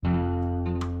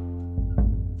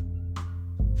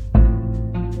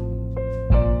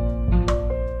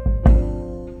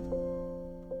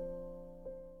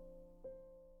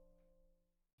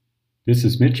This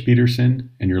is Mitch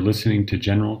Peterson, and you're listening to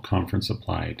General Conference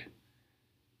Applied.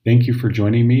 Thank you for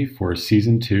joining me for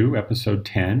Season 2, Episode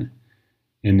 10.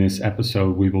 In this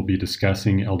episode, we will be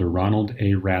discussing Elder Ronald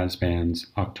A. Rasband's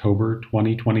October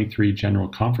 2023 General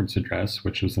Conference Address,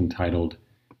 which was entitled,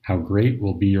 How Great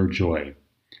Will Be Your Joy.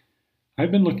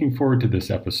 I've been looking forward to this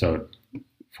episode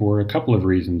for a couple of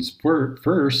reasons.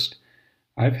 First,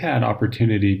 I've had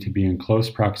opportunity to be in close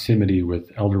proximity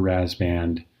with Elder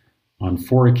Rasband on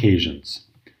 4 occasions.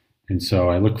 And so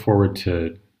I look forward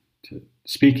to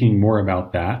speaking more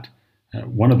about that.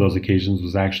 One of those occasions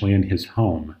was actually in his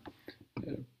home,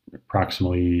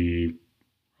 approximately,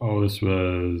 this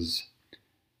was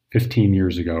 15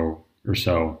 years ago or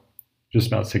so, just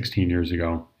about 16 years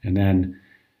ago. And then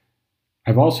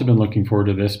I've also been looking forward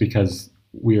to this because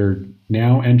we are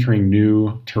now entering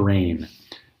new terrain.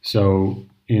 So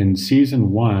in Season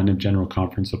 1 of General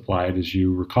Conference Applied, as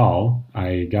you recall,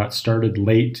 I got started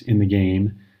late in the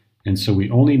game, and so we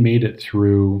only made it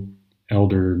through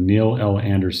Elder Neil L.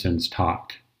 Anderson's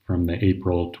talk from the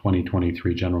April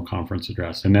 2023 General Conference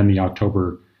Address. And then the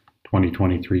October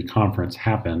 2023 conference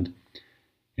happened.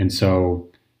 And so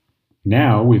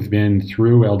now we've been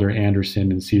through Elder Anderson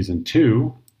in Season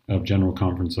 2 of General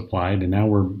Conference Applied, and now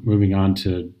we're moving on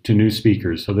to new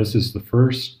speakers. So this is the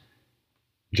first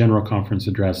General Conference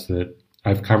Address that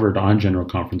I've covered on General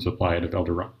Conference Applied of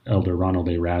Elder Ronald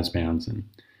A. Rasband's, and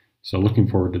so looking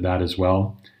forward to that as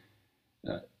well.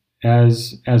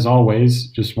 As always,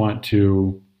 just want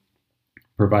to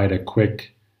provide a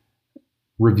quick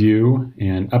review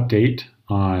and update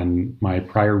on my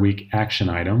prior week action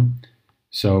item.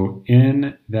 So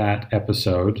in that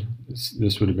episode,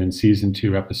 this would have been Season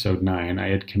 2, Episode 9, I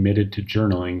had committed to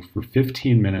journaling for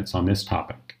 15 minutes on this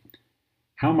topic.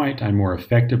 How might I more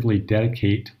effectively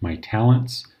dedicate my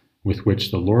talents with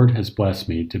which the Lord has blessed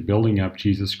me to building up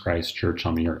Jesus Christ Church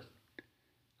on the earth?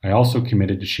 I also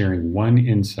committed to sharing one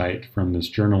insight from this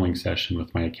journaling session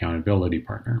with my accountability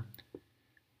partner.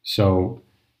 So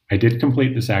I did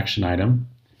complete this action item,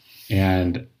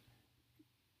 and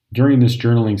during this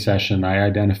journaling session, I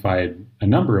identified a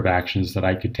number of actions that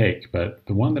I could take, but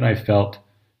the one that I felt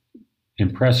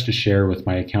impressed to share with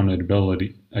my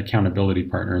accountability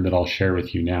partner that I'll share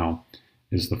with you now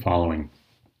is the following.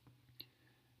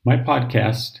 My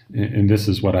podcast, and this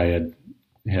is what I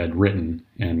had written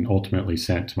and ultimately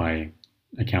sent to my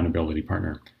accountability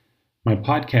partner. My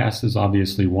podcast is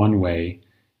obviously one way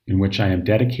in which I am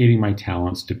dedicating my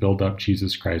talents to build up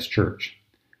Jesus Christ Church.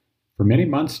 For many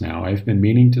months now, I've been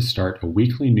meaning to start a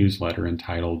weekly newsletter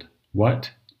entitled What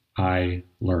I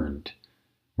Learned,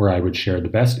 where I would share the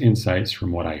best insights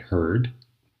from what I heard,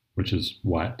 which is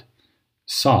what,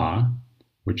 saw,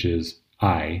 which is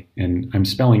I, and I'm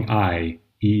spelling I,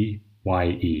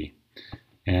 E-Y-E,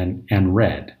 and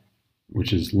read,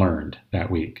 which is learned that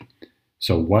week.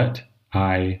 So what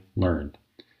I learned.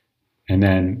 And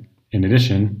then in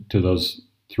addition to those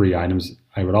 3 items,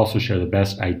 I would also share the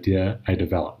best idea I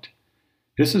developed.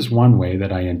 This is one way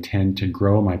that I intend to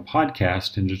grow my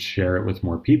podcast and to share it with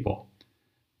more people.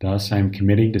 Thus, I am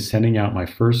committing to sending out my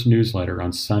first newsletter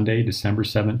on Sunday, December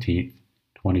 17th,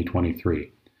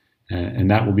 2023.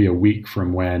 And that will be a week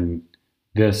from when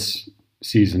this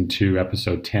Season 2,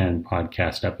 Episode 10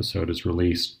 podcast episode is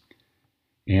released.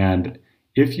 And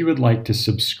if you would like to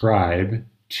subscribe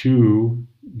to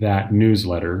that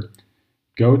newsletter,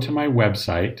 go to my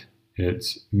website.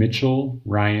 It's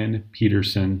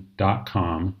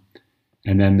mitchellryanpeterson.com.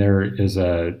 And then there is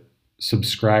a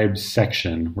subscribe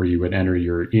section where you would enter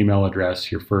your email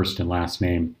address, your first and last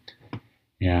name.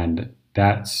 And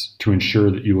that's to ensure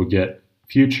that you will get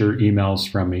future emails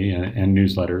from me and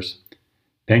newsletters.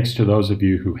 Thanks to those of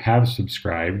you who have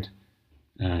subscribed.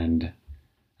 And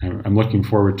I'm looking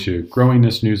forward to growing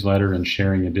this newsletter and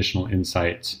sharing additional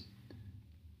insights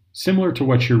similar to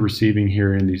what you're receiving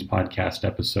here in these podcast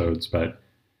episodes, but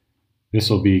this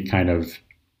will be kind of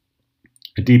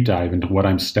a deep dive into what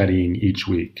I'm studying each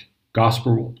week,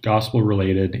 gospel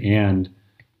related, and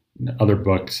other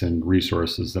books and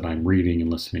resources that I'm reading and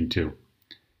listening to.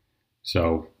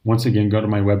 So once again, go to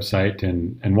my website,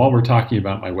 and while we're talking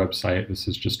about my website, this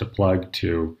is just a plug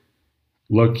to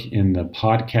look in the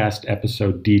podcast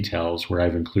episode details where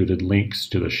I've included links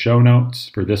to the show notes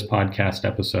for this podcast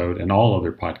episode and all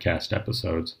other podcast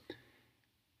episodes,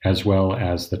 as well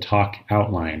as the talk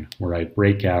outline where I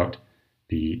break out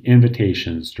the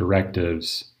invitations,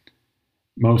 directives,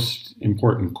 most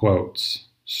important quotes,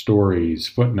 stories,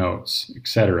 footnotes,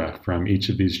 etc. from each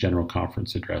of these general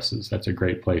conference addresses. That's a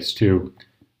great place too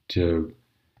to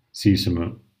see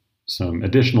some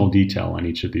additional detail on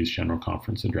each of these general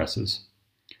conference addresses.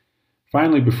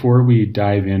 Finally, before we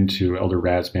dive into Elder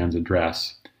Razban's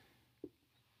address,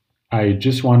 I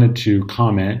just wanted to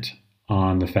comment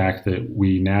on the fact that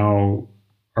we now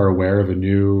are aware of a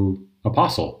new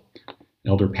apostle.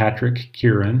 Elder Patrick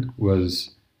Kieran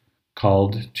was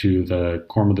called to the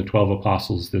Quorum of the 12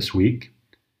 Apostles this week,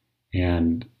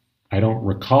 and I don't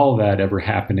recall that ever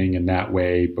happening in that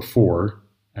way before.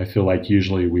 I feel like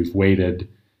usually we've waited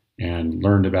and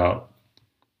learned about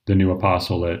the new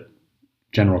apostle at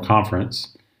General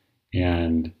Conference,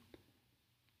 and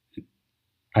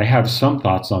I have some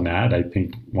thoughts on that. I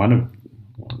think the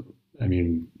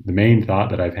main thought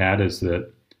that I've had is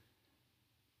that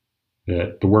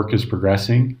the work is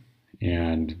progressing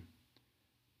and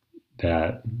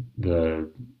that the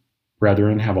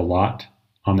brethren have a lot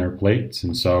on their plates,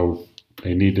 and so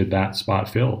they needed that spot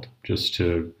filled just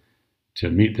to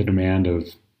meet the demand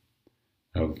of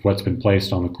what's been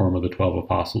placed on the Quorum of the 12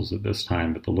 Apostles at this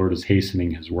time, that the Lord is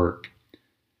hastening his work.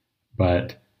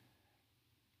 But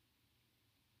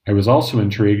I was also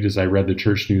intrigued as I read the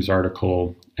Church News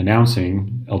article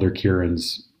announcing Elder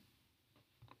Kieran's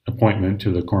appointment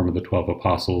to the Quorum of the 12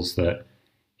 Apostles that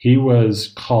he was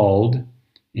called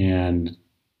and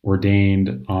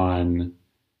ordained on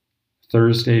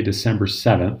Thursday, December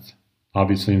 7th,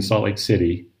 obviously in Salt Lake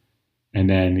City, and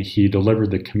then he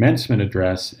delivered the commencement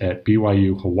address at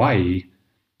BYU Hawaii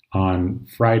on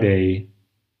Friday,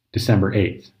 December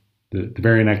 8th, the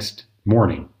very next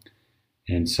morning.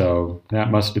 And so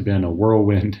that must have been a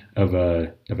whirlwind of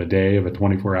a day, of a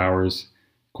 24 hours,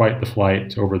 quite the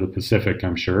flight over the Pacific,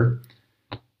 I'm sure,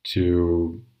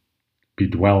 to be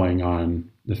dwelling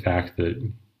on the fact that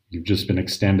you've just been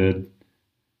extended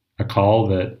a call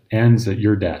that ends at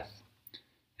your death.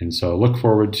 And so look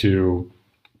forward to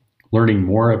learning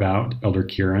more about Elder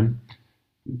Kieran.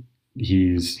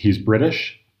 He's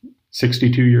British,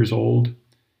 62 years old.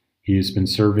 He's been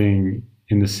serving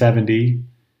in the 70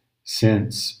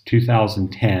 since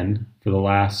 2010. For the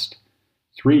last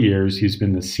 3 years, he's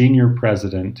been the senior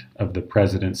president of the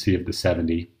presidency of the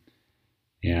 70.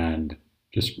 And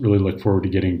just really look forward to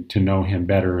getting to know him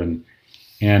better. And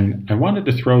I wanted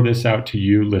to throw this out to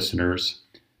you listeners.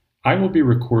 I will be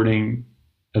recording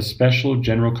a special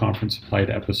General Conference Applied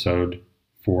episode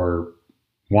for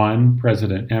 1,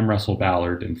 President M. Russell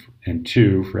Ballard, and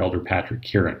 2, for Elder Patrick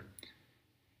Kieran.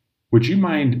 Would you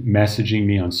mind messaging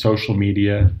me on social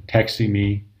media, texting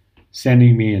me,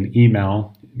 sending me an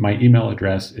email? My email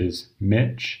address is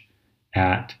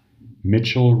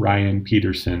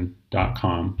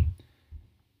mitch@mitchellryanpeterson.com,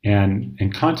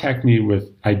 and contact me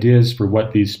with ideas for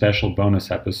what these special bonus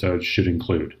episodes should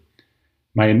include.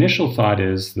 My initial thought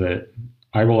is that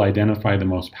I will identify the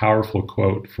most powerful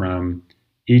quote from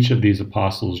each of these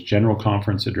apostles' General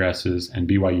Conference addresses and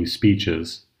BYU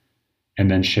speeches,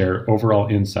 and then share overall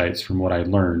insights from what I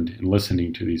learned in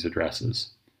listening to these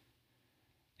addresses.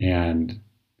 And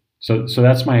so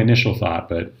that's my initial thought,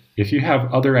 but if you have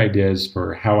other ideas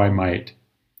for how I might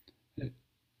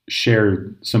share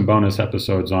some bonus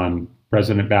episodes on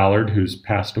President Ballard, who's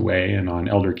passed away, and on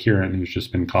Elder Kieran, who's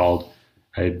just been called,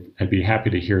 I'd be happy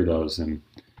to hear those and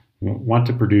want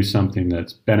to produce something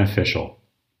that's beneficial.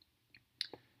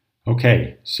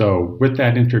 Okay, so with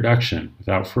that introduction,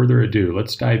 without further ado,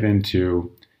 let's dive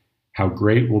into How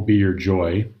Great Will Be Your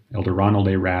Joy, Elder Ronald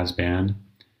A. Razban.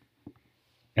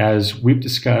 As we've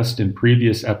discussed in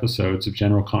previous episodes of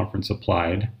General Conference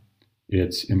Applied,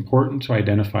 it's important to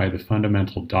identify the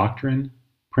fundamental doctrine,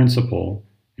 principle,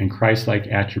 and Christ-like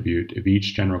attribute of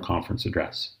each General Conference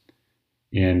address.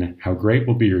 In How Great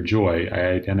Will Be Your Joy, I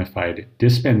identified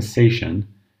dispensation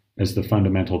as the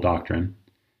fundamental doctrine,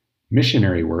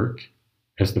 missionary work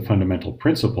as the fundamental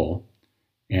principle,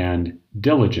 and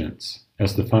diligence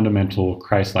as the fundamental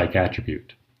Christ-like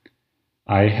attribute.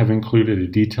 I have included a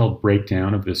detailed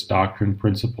breakdown of this doctrine,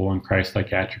 principle, and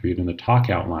Christ-like attribute in the talk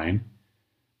outline,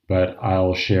 but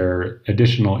I'll share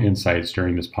additional insights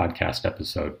during this podcast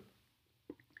episode.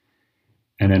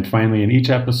 And then finally, in each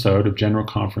episode of General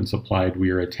Conference Applied, we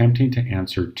are attempting to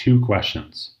answer 2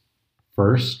 questions.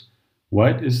 First,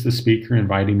 what is the speaker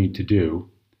inviting me to do?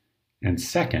 And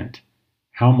second,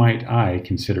 how might I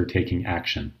consider taking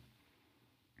action?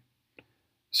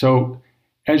 So,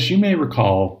 as you may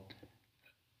recall,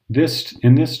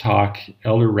 in this talk,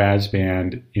 Elder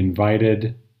Razban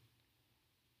invited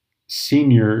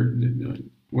seasoned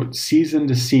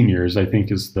seniors, I think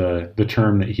is the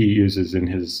term that he uses in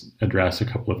his address a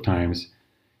couple of times,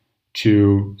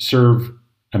 to serve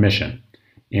a mission.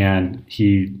 And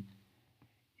he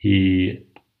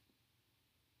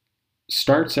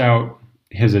starts out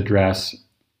his address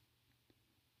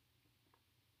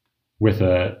with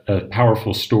a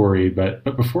powerful story, but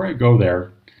before I go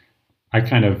there, I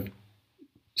kind of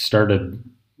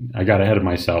I got ahead of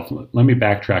myself. Let me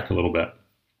backtrack a little bit.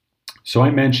 So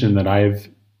I mentioned that I've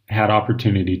had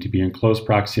opportunity to be in close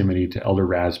proximity to Elder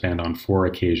Rasband on 4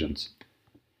 occasions.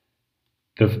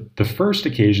 The first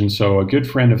occasion, so a good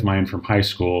friend of mine from high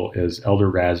school is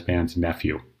Elder Rasband's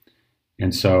nephew.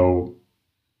 And so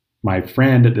my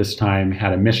friend at this time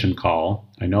had a mission call.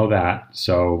 I know that.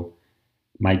 So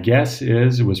my guess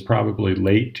is it was probably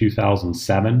late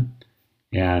 2007.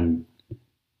 And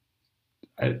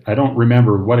I don't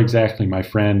remember what exactly my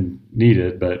friend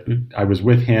needed, but I was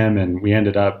with him and we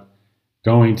ended up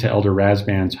going to Elder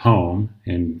Rasband's home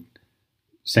and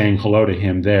saying hello to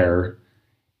him there.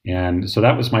 And so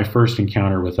that was my first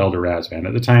encounter with Elder Rasband.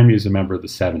 At the time, he was a member of the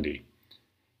 70.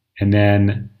 And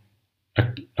then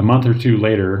a month or two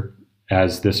later,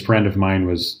 as this friend of mine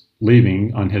was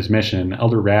leaving on his mission,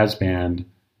 Elder Rasband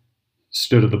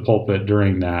stood at the pulpit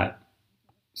during that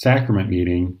sacrament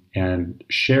meeting and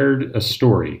shared a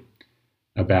story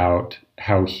about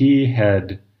how he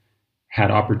had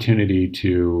opportunity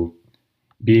to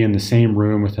be in the same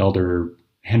room with Elder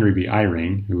Henry B.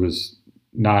 Eyring, who was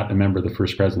not a member of the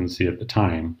First Presidency at the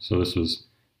time. So this was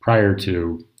prior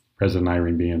to President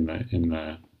Eyring being in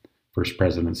the First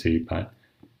Presidency.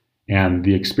 And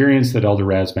the experience that Elder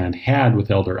Rasband had with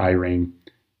Elder Eyring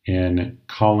in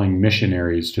calling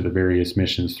missionaries to the various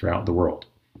missions throughout the world.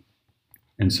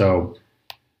 And so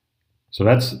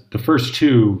that's the first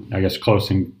 2, I guess, close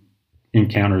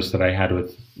encounters that I had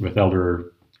with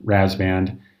Elder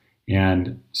Rasband.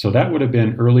 And so that would have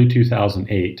been early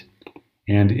 2008.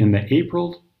 And in the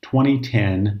April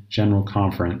 2010 General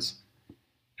Conference,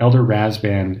 Elder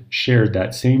Rasband shared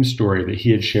that same story that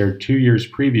he had shared 2 years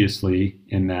previously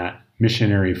in that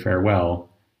missionary farewell.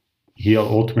 He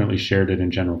ultimately shared it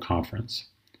in General Conference.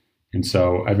 And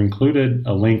so I've included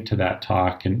a link to that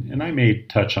talk, and I may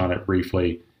touch on it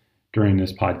briefly during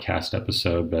this podcast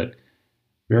episode, but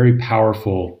very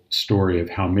powerful story of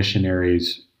how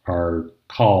missionaries are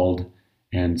called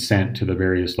and sent to the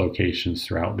various locations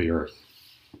throughout the earth.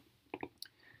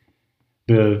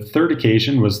 The third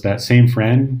occasion was that same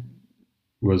friend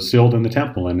was sealed in the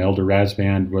temple, and Elder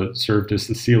Rasband served as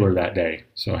the sealer that day.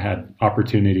 So I had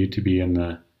opportunity to be in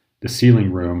the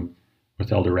sealing room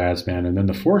with Elder Rasband. And then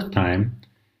the fourth time,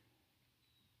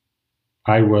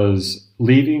 I was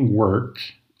leaving work.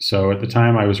 So at the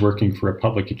time, I was working for a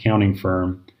public accounting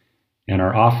firm, and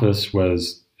our office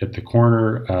was at the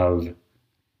corner of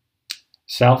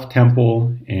South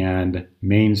Temple and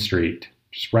Main Street,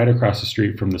 just right across the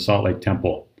street from the Salt Lake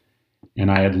Temple. And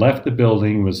I had left the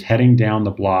building, was heading down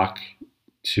the block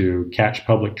to catch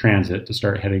public transit to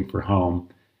start heading for home.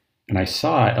 And I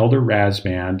saw Elder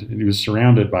Rasband, and he was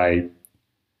surrounded by,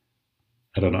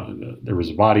 I don't know, there was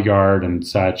a bodyguard and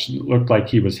such. It looked like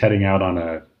he was heading out on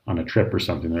a trip or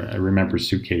something. I remember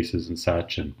suitcases and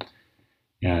such.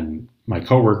 And my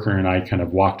coworker and I kind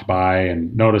of walked by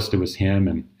and noticed it was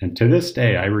him. And to this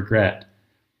day, I regret.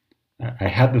 I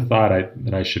had the thought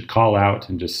that I should call out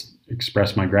and just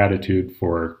express my gratitude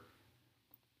for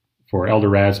Elder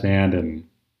Rasband and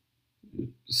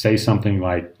say something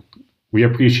like, "We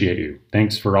appreciate you.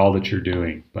 Thanks for all that you're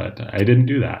doing." But I didn't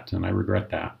do that, and I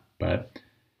regret that. But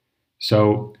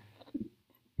so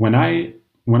when I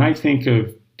think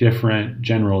of different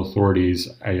general authorities,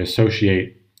 I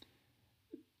associate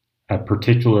a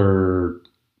particular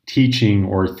teaching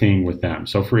or thing with them.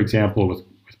 So for example, with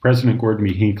President Gordon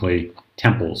B. Hinckley,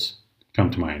 temples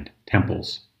come to mind,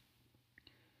 temples.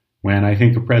 When I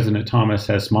think of President Thomas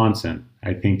S. Monson,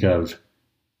 I think of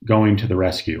going to the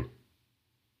rescue.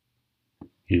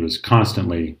 He was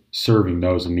constantly serving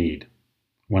those in need.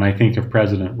 When I think of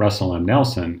President Russell M.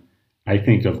 Nelson, I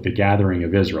think of the gathering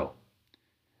of Israel.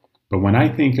 But when I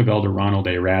think of Elder Ronald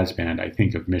A. Rasband, I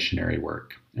think of missionary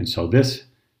work. And so this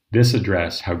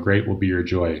address, How Great Will Be Your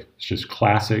Joy, it's just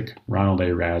classic Ronald A.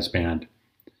 Rasband.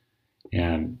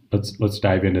 And let's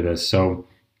dive into this. So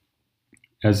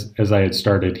as I had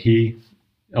started,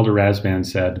 Elder Rasband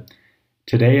said,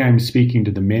 "Today I'm speaking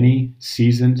to the many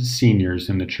seasoned seniors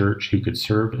in the church who could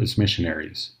serve as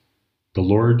missionaries. The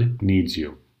Lord needs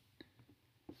you."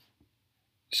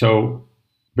 So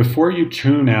before you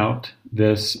tune out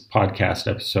this podcast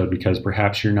episode, because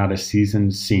perhaps you're not a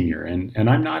seasoned senior, and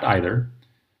I'm not either,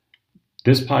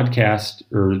 this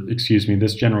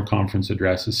General Conference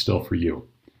address is still for you.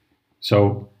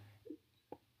 So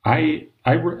I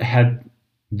had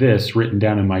this written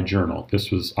down in my journal. This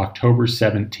was October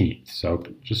 17th, so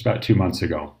just about 2 months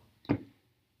ago.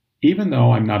 Even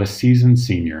though I'm not a seasoned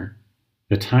senior,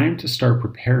 the time to start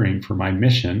preparing for my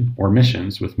mission or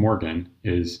missions with Morgan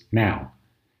is now.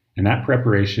 And that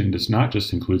preparation does not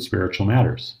just include spiritual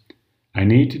matters. I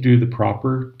need to do the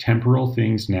proper temporal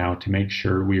things now to make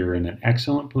sure we are in an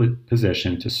excellent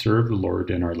position to serve the Lord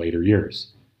in our later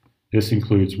years. This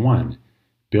includes 1.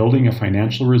 Building a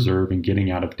financial reserve and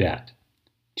getting out of debt.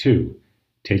 2.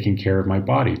 Taking care of my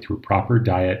body through proper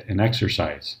diet and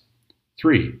exercise.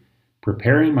 3.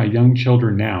 Preparing my young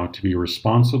children now to be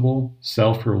responsible,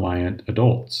 self-reliant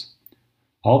adults.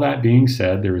 All that being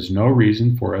said, there is no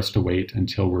reason for us to wait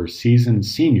until we're seasoned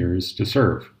seniors to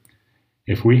serve.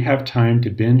 If we have time to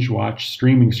binge watch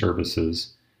streaming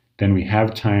services, then we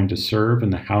have time to serve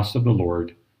in the house of the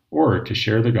Lord or to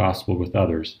share the gospel with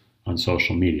others on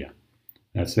social media.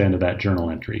 That's the end of that journal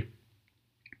entry.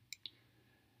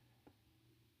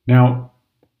 Now,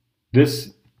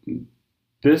 this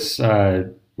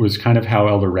was kind of how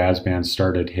Elder Rasband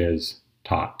started his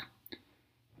talk.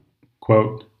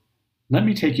 Quote, "Let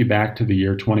me take you back to the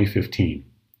year 2015.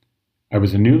 I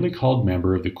was a newly called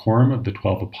member of the Quorum of the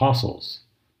 12 Apostles.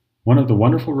 One of the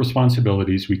wonderful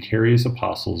responsibilities we carry as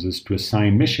apostles is to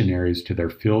assign missionaries to their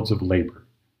fields of labor.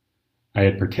 I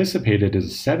had participated as a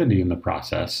 70 in the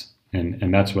process,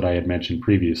 and that's what I had mentioned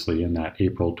previously in that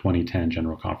April 2010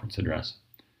 General Conference address.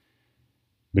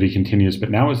 But he continues,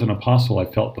 but now as an apostle, I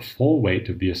felt the full weight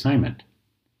of the assignment.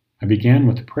 I began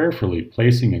with prayerfully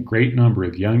placing a great number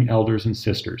of young elders and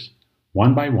sisters,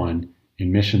 one by one,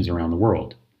 in missions around the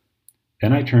world.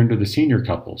 Then I turned to the senior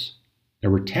couples. There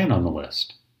were 10 on the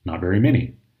list, not very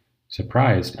many.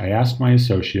 Surprised, I asked my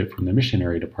associate from the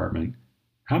missionary department,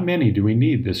 how many do we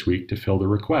need this week to fill the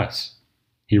requests?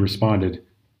 He responded,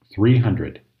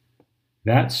 300.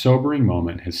 That sobering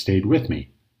moment has stayed with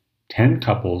me. 10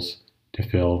 couples to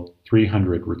fill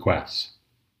 300 requests.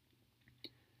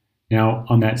 Now,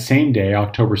 on that same day,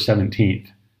 October 17th,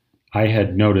 I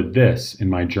had noted this in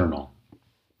my journal.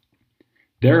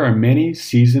 There are many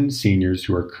seasoned seniors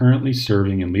who are currently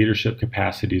serving in leadership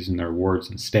capacities in their wards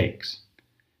and stakes.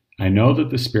 I know that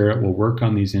the Spirit will work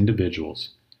on these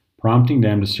individuals, prompting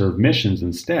them to serve missions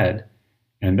instead,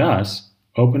 and thus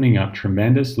opening up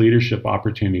tremendous leadership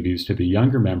opportunities to the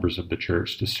younger members of the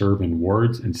church to serve in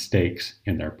wards and stakes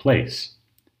in their place.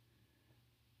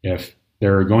 If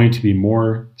there are going to be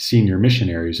more senior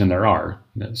missionaries, and there are,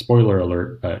 spoiler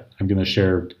alert, but I'm going to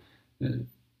share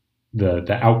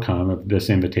the outcome of this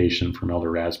invitation from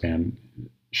Elder Rasband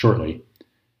shortly.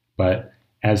 But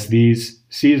as these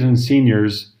seasoned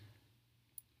seniors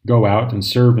go out and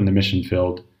serve in the mission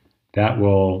field, that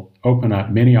will open up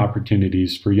many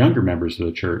opportunities for younger members of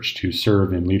the church to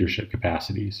serve in leadership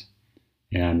capacities.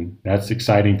 And that's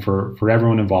exciting for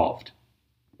everyone involved.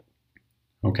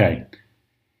 Okay.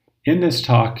 In this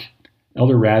talk,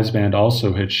 Elder Rasband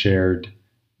also had shared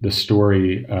the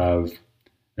story of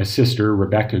a sister,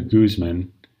 Rebecca Guzman,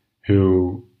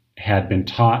 who had been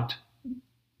taught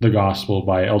the gospel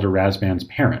by Elder Rasband's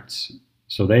parents.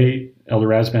 So Elder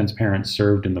Rasband's parents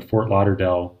served in the Fort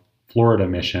Lauderdale, Florida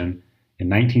mission in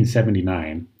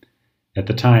 1979. At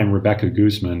the time, Rebecca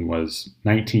Guzman was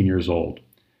 19 years old,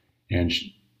 and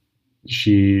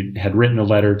she had written a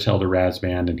letter to Elder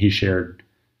Rasband, and he shared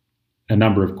a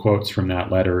number of quotes from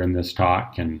that letter in this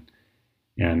talk, and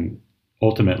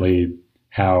ultimately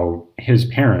how his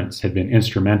parents had been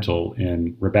instrumental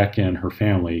in Rebecca and her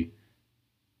family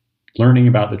learning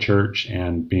about the church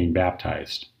and being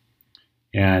baptized.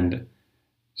 And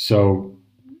so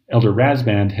Elder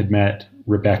Rasband had met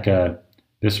Rebecca,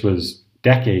 this was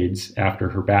decades after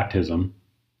her baptism,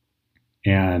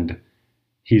 and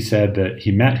he said that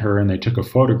he met her and they took a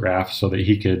photograph so that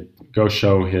he could go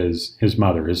show his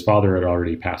mother. His father had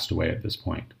already passed away at this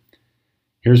point.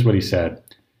 Here's what he said.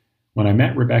 When I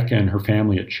met Rebecca and her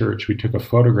family at church, we took a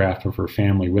photograph of her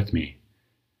family with me.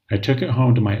 I took it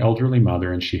home to my elderly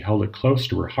mother and she held it close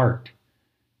to her heart.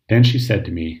 Then she said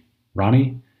to me,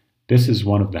 Ronnie, this is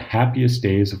one of the happiest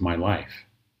days of my life.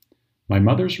 My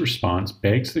mother's response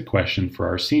begs the question for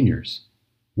our seniors.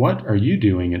 What are you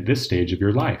doing at this stage of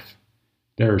your life?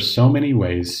 There are so many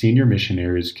ways senior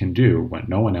missionaries can do what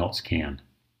no one else can.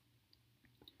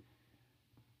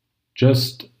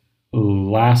 Just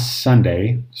last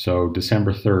Sunday, so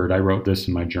December 3rd, I wrote this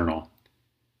in my journal.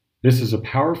 This is a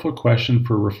powerful question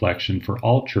for reflection for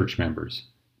all church members,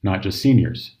 not just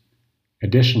seniors.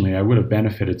 Additionally, I would have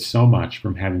benefited so much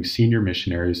from having senior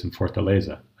missionaries in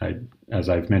Fortaleza. As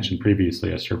I've mentioned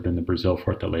previously, I served in the Brazil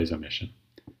Fortaleza mission.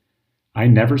 I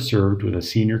never served with a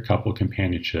senior couple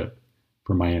companionship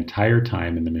for my entire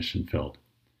time in the mission field.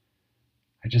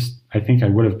 I think I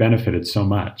would have benefited so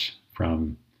much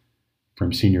from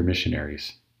senior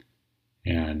missionaries.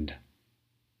 And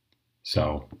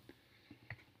so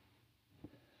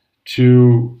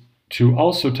to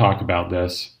also talk about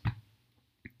this,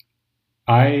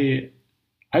 I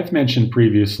I've mentioned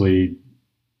previously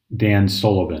Dan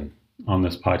Sullivan on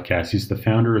this podcast. He's the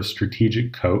founder of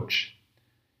Strategic Coach,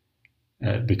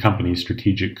 the company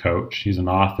Strategic Coach. He's an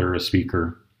author, a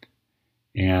speaker,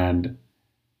 and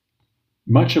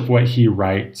much of what he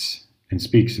writes and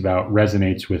speaks about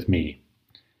resonates with me.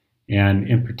 And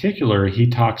in particular, he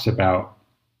talks about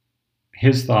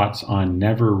his thoughts on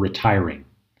never retiring.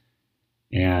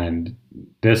 And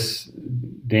this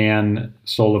Dan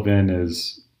Sullivan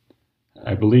is,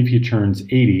 I believe he turns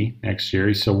 80 next year.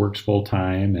 He still works full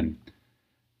time,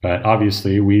 but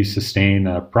obviously we sustain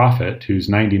a prophet who's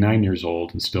 99 years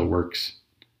old and still works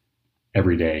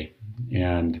every day.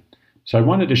 And so I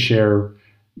wanted to share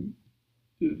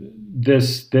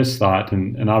this thought,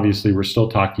 and obviously we're still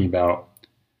talking about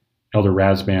Elder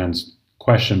Razban's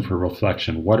question for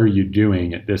reflection. What are you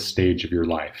doing at this stage of your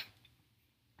life?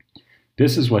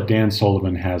 This is what Dan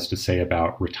Sullivan has to say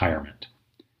about retirement.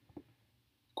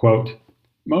 Quote,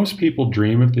 "Most people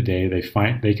dream of the day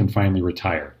they can finally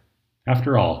retire.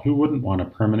 After all, who wouldn't want a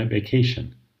permanent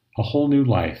vacation, a whole new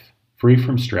life, free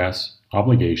from stress,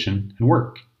 obligation, and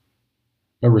work?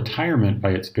 But retirement,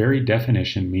 by its very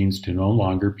definition, means to no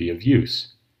longer be of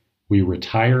use. We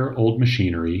retire old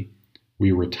machinery,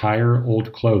 we retire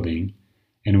old clothing,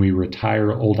 and we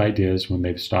retire old ideas when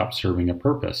they've stopped serving a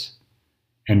purpose.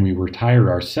 And we retire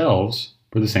ourselves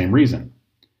for the same reason.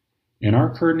 In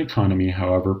our current economy,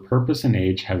 however, purpose and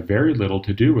age have very little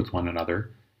to do with one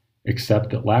another, except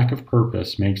that lack of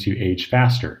purpose makes you age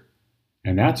faster.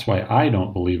 And that's why I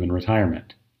don't believe in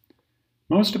retirement.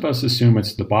 Most of us assume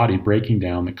it's the body breaking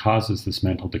down that causes this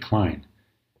mental decline,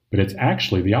 but it's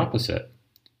actually the opposite.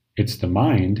 It's the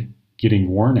mind getting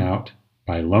worn out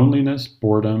by loneliness,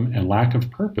 boredom, and lack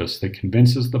of purpose that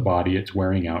convinces the body it's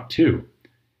wearing out too.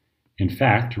 In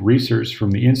fact, research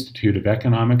from the Institute of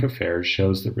Economic Affairs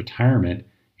shows that retirement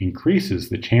increases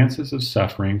the chances of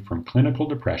suffering from clinical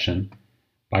depression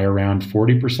by around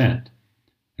 40%,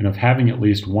 and of having at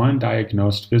least one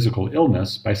diagnosed physical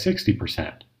illness by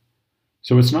 60%.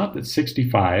 So it's not that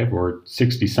 65 or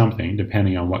 60-something,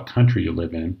 depending on what country you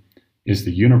live in, is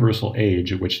the universal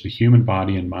age at which the human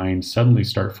body and mind suddenly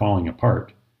start falling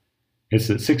apart. It's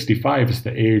that 65 is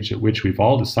the age at which we've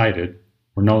all decided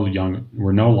we're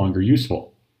no longer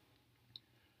useful.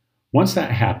 Once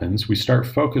that happens, we start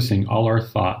focusing all our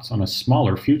thoughts on a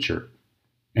smaller future.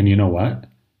 And you know what?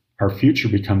 Our future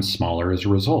becomes smaller as a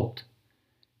result.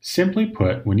 Simply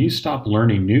put, when you stop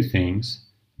learning new things,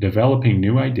 developing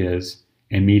new ideas,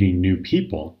 and meeting new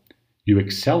people, you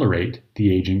accelerate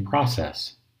the aging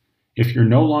process. If you're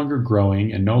no longer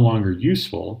growing and no longer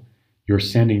useful, you're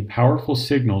sending powerful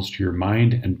signals to your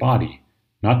mind and body,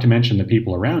 not to mention the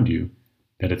people around you,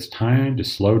 that it's time to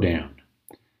slow down.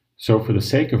 So for the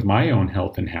sake of my own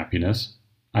health and happiness,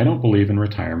 I don't believe in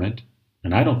retirement,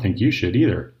 and I don't think you should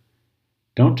either.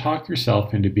 Don't talk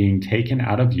yourself into being taken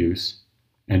out of use,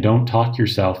 and don't talk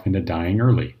yourself into dying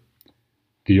early.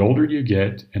 The older you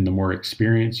get and the more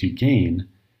experience you gain,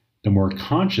 the more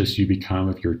conscious you become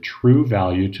of your true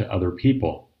value to other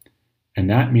people. And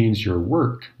that means your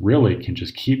work really can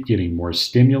just keep getting more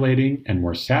stimulating and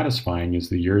more satisfying as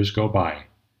the years go by.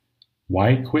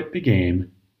 Why quit the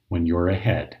game when you're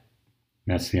ahead?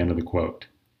 That's the end of the quote.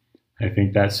 I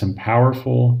think that's some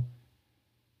powerful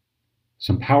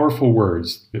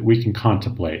words that we can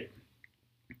contemplate.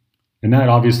 And that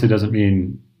obviously doesn't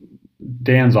mean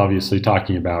Dan's obviously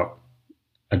talking about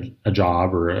a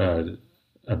job or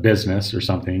a business or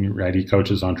something, right? He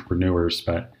coaches entrepreneurs,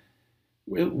 but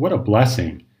what a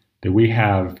blessing that we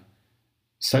have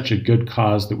such a good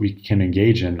cause that we can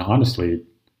engage in, honestly,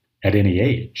 at any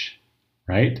age,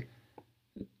 right?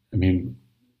 I mean,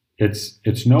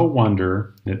 it's no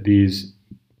wonder that these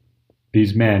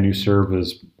men who serve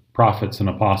as prophets and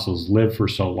apostles live for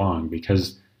so long,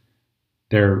 because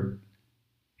they're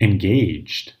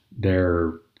engaged,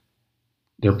 they're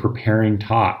preparing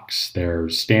talks, they're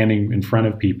standing in front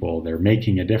of people, they're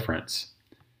making a difference.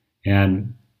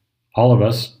 And all of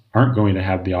us aren't going to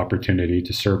have the opportunity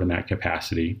to serve in that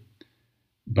capacity,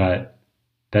 but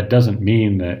that doesn't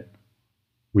mean that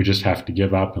we just have to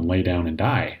give up and lay down and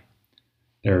die.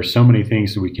 There are so many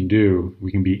things that we can do.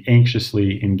 We can be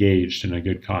anxiously engaged in a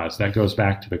good cause. That goes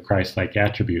back to the Christ-like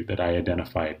attribute that I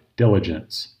identified,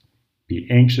 diligence. Be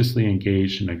anxiously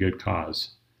engaged in a good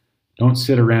cause. Don't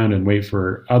sit around and wait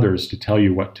for others to tell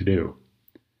you what to do.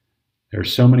 There are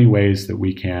so many ways that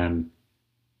we can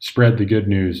spread the good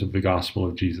news of the gospel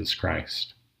of Jesus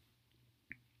Christ.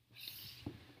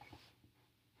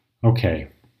 Okay,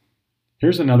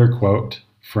 here's another quote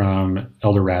from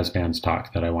Elder Razban's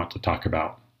talk that I want to talk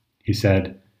about. He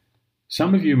said,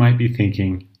 "Some of you might be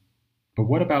thinking, but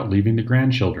what about leaving the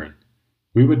grandchildren?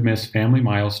 We would miss family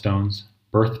milestones,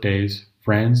 birthdays,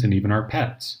 friends, and even our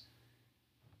pets.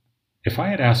 If I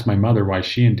had asked my mother why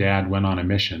she and Dad went on a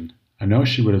mission, I know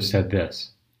she would have said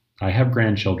this: I have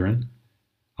grandchildren.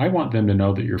 I want them to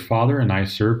know that your father and I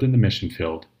served in the mission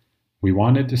field. We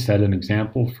wanted to set an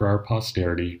example for our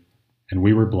posterity, and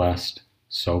we were blessed,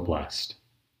 so blessed.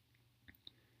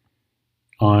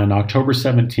 On October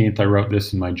 17th, I wrote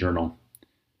this in my journal.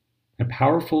 A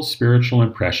powerful spiritual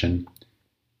impression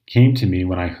came to me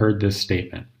when I heard this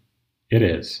statement. It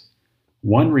is,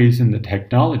 one reason that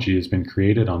technology has been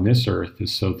created on this earth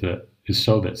is so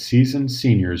that seasoned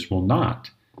seniors will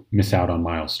not miss out on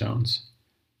milestones.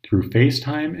 Through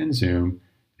FaceTime and Zoom,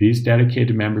 these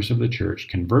dedicated members of the church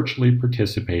can virtually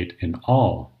participate in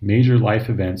all major life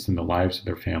events in the lives of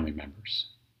their family members.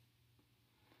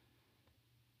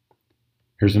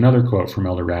 Here's another quote from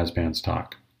Elder Rasband's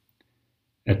talk.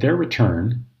 At their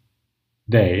return,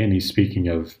 they, and he's speaking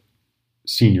of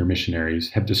senior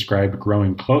missionaries, have described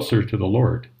growing closer to the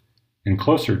Lord and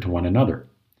closer to one another,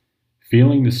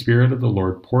 feeling the Spirit of the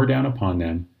Lord pour down upon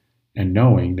them and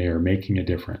knowing they are making a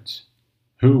difference.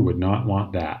 Who would not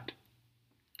want that?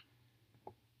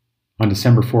 On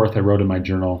December 4th, I wrote in my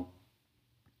journal,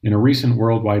 in a recent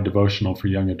worldwide devotional for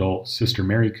young adults, Sister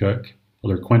Mary Cook,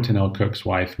 Elder Quentin L. Cook's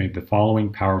wife, made the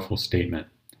following powerful statement.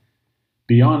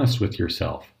 Be honest with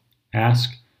yourself.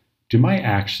 Ask, do my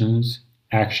actions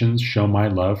show my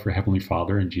love for Heavenly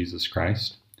Father and Jesus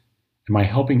Christ? Am I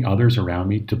helping others around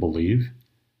me to believe?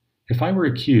 If I were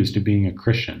accused of being a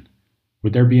Christian,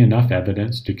 would there be enough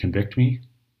evidence to convict me?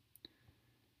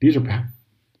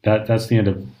 That's the end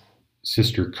of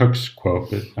Sister Cook's quote,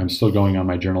 but I'm still going on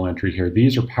my journal entry here.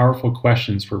 These are powerful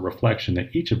questions for reflection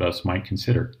that each of us might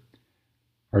consider.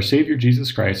 Our Savior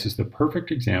Jesus Christ is the perfect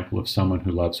example of someone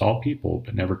who loves all people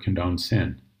but never condones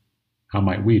sin. How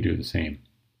might we do the same?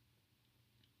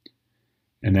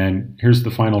 And then here's the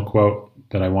final quote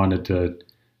that I wanted to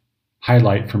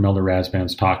highlight from Elder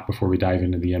Rasband's talk before we dive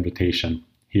into the invitation.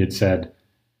 He had said,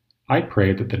 I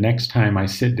pray that the next time I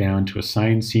sit down to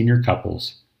assign senior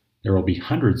couples, there will be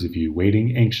hundreds of you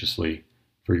waiting anxiously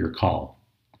for your call.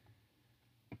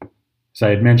 As I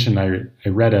had mentioned, I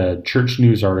read a church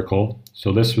news article.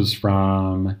 So this was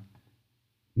from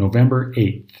November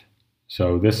 8th.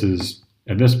 So this is,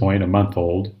 at this point, a month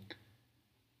old.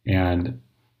 And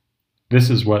this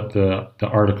is what the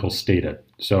article stated.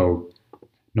 So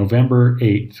November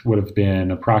 8th would have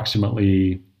been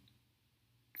approximately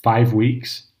 5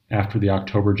 weeks after the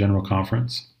October General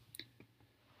Conference.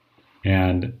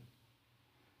 And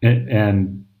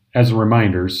as a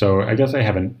reminder, so I guess I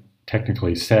haven't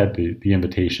technically said the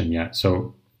invitation yet.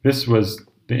 So this was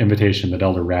the invitation that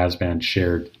Elder Rasband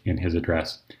shared in his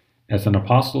address. As an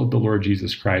apostle of the Lord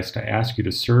Jesus Christ, I ask you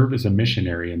to serve as a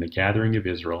missionary in the gathering of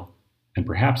Israel, and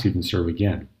perhaps even serve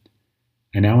again.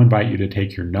 I now invite you to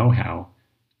take your know-how,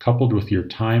 coupled with your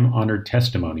time-honored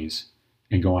testimonies,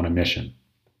 and go on a mission.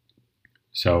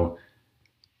 So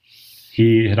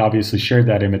he had obviously shared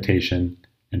that invitation,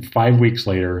 and 5 weeks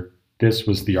later, this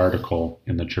was the article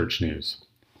in the church news.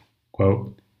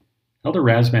 Quote, Elder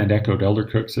Rasband echoed Elder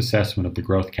Cook's assessment of the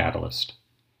growth catalyst.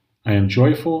 I am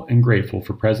joyful and grateful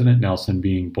for President Nelson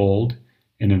being bold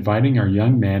in inviting our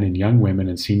young men and young women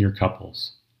and senior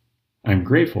couples. I am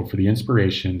grateful for the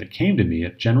inspiration that came to me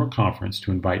at General Conference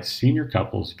to invite senior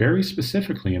couples very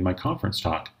specifically in my conference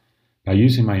talk by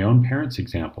using my own parents'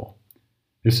 example.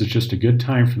 This is just a good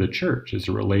time for the church as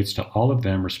it relates to all of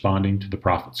them responding to the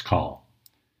prophet's call.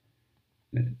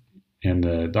 And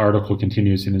the article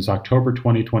continues, in his October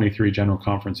 2023 General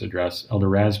Conference address, Elder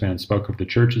Rasband spoke of the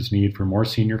church's need for more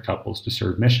senior couples to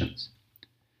serve missions.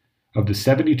 Of the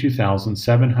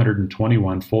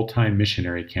 72,721 full-time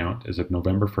missionary count as of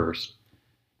November 1st,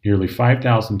 nearly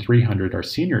 5,300 are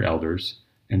senior elders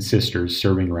and sisters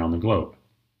serving around the globe.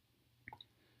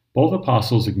 Both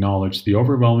apostles acknowledged the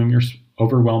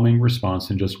overwhelming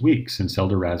response in just weeks since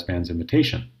Elder Rasband's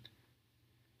invitation.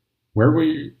 Where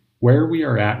we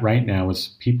are at right now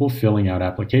is people filling out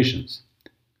applications.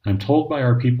 I'm told by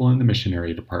our people in the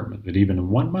missionary department that even in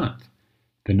 1 month,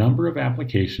 the number of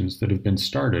applications that have been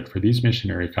started for these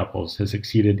missionary couples has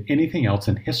exceeded anything else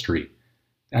in history.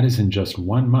 That is in just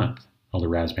 1 month, Elder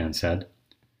Rasband said.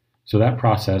 So that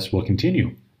process will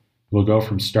continue. We'll go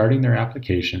from starting their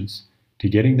applications to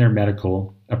getting their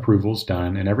medical approvals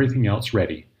done and everything else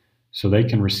ready so they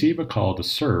can receive a call to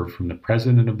serve from the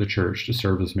president of the church to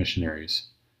serve as missionaries.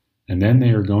 And then they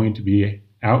are going to be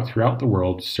out throughout the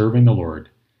world serving the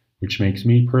Lord, which makes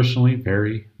me personally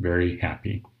very, very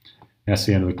happy. That's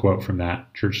the end of the quote from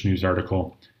that church news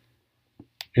article.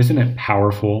 Isn't it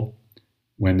powerful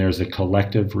when there's a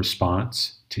collective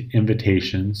response to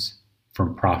invitations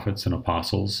from prophets and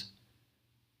apostles.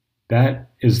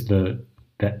 That is the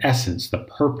essence, the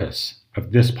purpose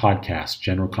of this podcast,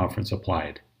 General Conference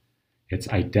Applied. It's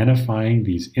identifying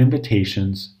these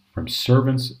invitations from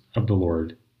servants of the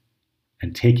Lord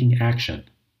and taking action.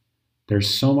 There's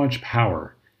so much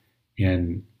power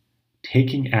in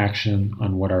taking action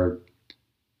on what our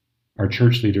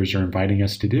church leaders are inviting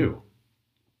us to do.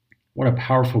 What a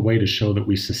powerful way to show that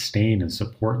we sustain and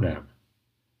support them,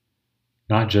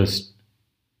 not just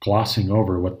glossing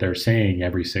over what they're saying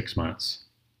every 6 months.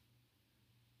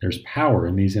 There's power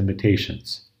in these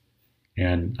invitations.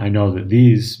 And I know that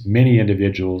these many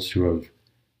individuals who have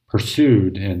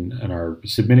pursued and are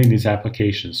submitting these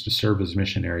applications to serve as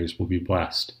missionaries will be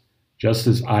blessed. Just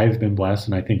as I've been blessed,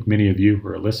 and I think many of you who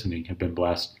are listening have been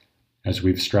blessed as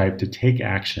we've strived to take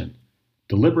action,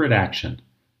 deliberate action,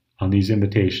 on these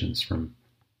invitations from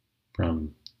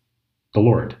the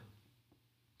Lord,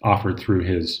 offered through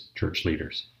his church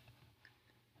leaders.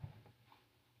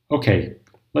 Okay,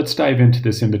 let's dive into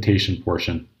this invitation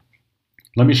portion.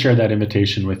 Let me share that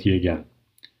invitation with you again.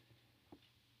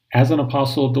 As an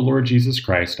apostle of the Lord Jesus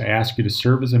Christ, I ask you to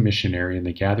serve as a missionary in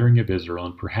the gathering of Israel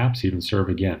and perhaps even serve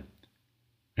again.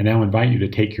 I now invite you to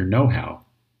take your know-how,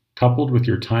 coupled with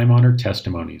your time-honored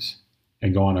testimonies,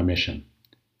 and go on a mission.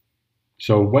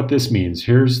 So what this means,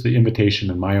 here's the invitation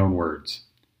in my own words.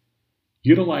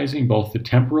 Utilizing both the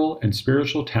temporal and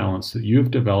spiritual talents that you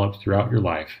have developed throughout your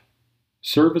life,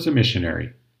 serve as a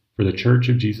missionary for the Church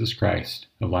of Jesus Christ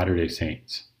of Latter-day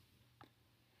Saints.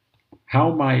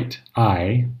 How might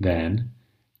I, then,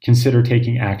 consider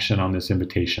taking action on this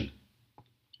invitation?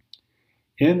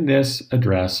 In this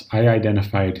address, I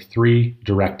identified 3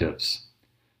 directives.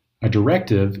 A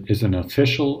directive is an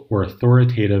official or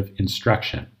authoritative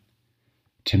instruction.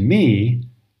 To me,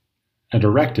 a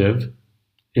directive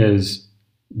is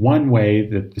one way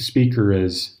that the speaker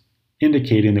is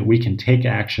indicating that we can take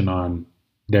action on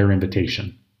their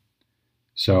invitation.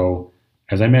 So,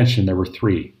 as I mentioned, there were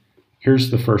 3.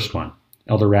 Here's the first one.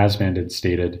 Elder Rasband had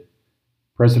stated,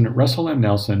 President Russell M.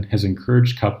 Nelson has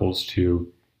encouraged couples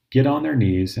to get on their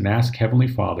knees and ask Heavenly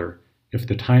Father if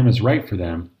the time is right for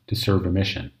them to serve a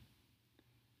mission.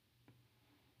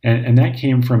 And that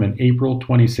came from an April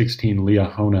 2016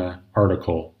 Liahona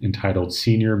article entitled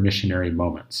Senior Missionary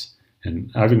Moments.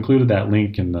 And I've included that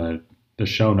link in the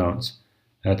show notes.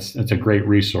 That's a great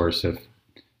resource if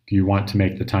you want to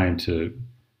make the time to,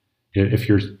 if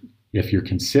you're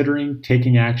considering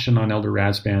taking action on Elder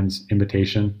Rasband's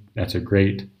invitation, that's a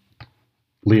great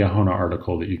Liahona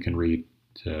article that you can read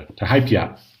to hype you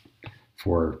up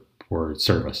for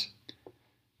service.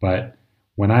 But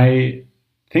when I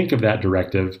think of that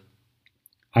directive,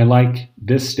 I like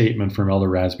this statement from Elder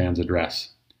Rasband's address.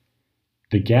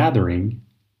 The gathering,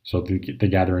 so the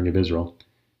gathering of Israel,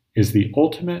 is the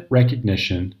ultimate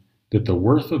recognition that the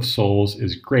worth of souls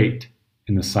is great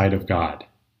in the sight of God.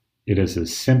 It is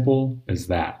as simple as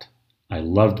that. I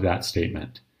loved that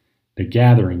statement. The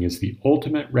gathering is the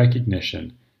ultimate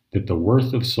recognition that the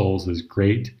worth of souls is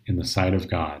great in the sight of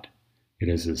God. It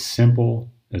is as simple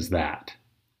as that.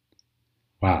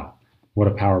 Wow. What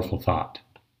a powerful thought.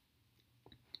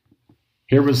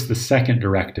 Here was the second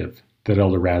directive that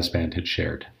Elder Rasband had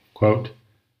shared. Quote,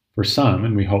 for some,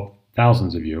 and we hope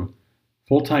thousands of you,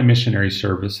 full-time missionary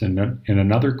service in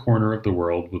another corner of the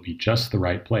world will be just the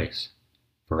right place.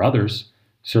 For others,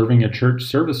 serving a church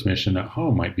service mission at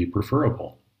home might be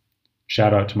preferable.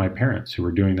 Shout out to my parents who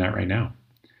are doing that right now.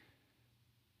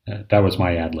 That was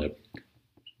my ad lib.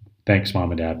 Thanks,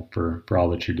 Mom and Dad, for all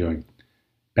that you're doing.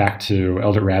 Back to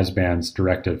Elder Rasband's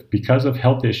directive. Because of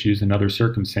health issues and other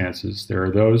circumstances, there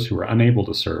are those who are unable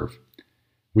to serve.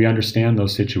 We understand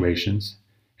those situations,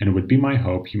 and it would be my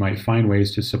hope you might find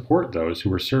ways to support those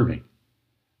who are serving.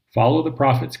 Follow the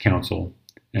prophet's counsel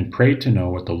and pray to know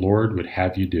what the Lord would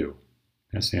have you do.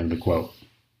 That's the end of the quote.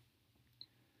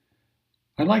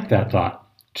 I like that thought,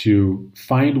 to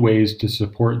find ways to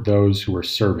support those who are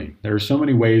serving. There are so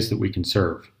many ways that we can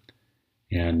serve.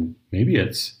 And maybe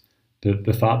it's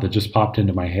the thought that just popped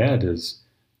into my head is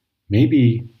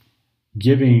maybe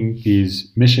giving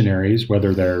these missionaries,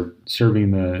 whether they're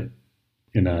serving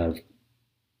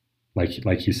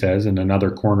like he says, in another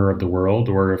corner of the world,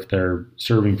 or if they're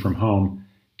serving from home,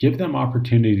 give them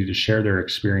opportunity to share their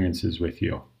experiences with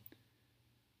you.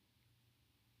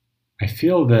 I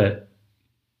feel that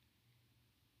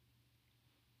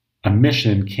a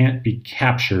mission can't be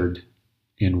captured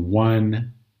in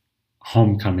one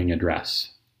homecoming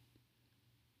address.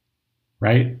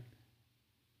 Right?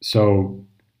 So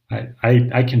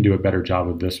I can do a better job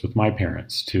of this with my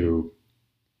parents to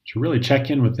really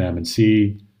check in with them and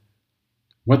see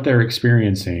what they're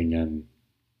experiencing and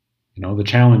the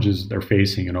challenges they're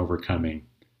facing and overcoming.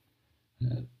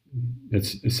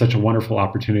 It's such a wonderful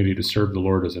opportunity to serve the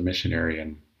Lord as a missionary,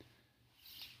 and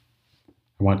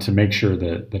I want to make sure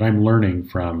that I'm learning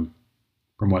from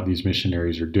what these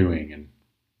missionaries are doing.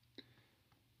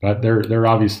 But there are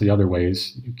obviously other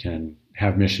ways you can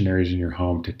have missionaries in your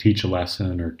home to teach a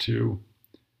lesson, or to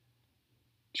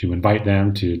invite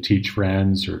them to teach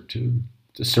friends, or to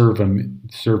serve them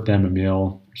a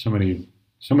meal. There's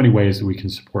so many ways that we can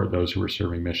support those who are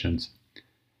serving missions.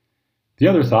 The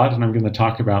other thought, and I'm going to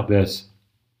talk about this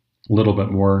a little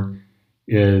bit more,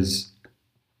 is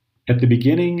at the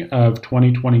beginning of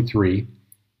 2023,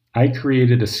 I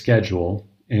created a schedule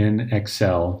in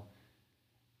Excel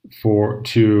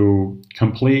to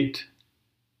complete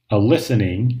a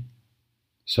listening,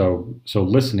 so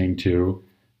listening to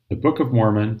the Book of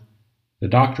Mormon, the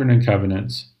Doctrine and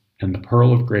Covenants, and the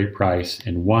Pearl of Great Price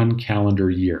in one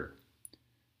calendar year.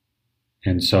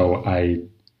 And so I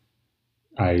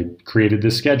created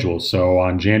this schedule. So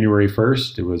on January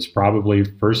 1st, it was probably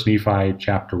 1 Nephi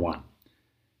chapter 1,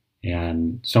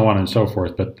 and so on and so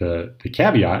forth. But the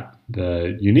caveat,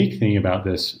 the unique thing about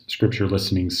this scripture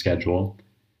listening schedule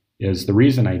is the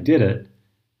reason I did it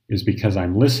is because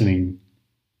I'm listening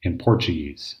in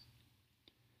Portuguese.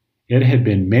 It had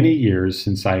been many years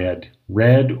since I had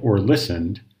read or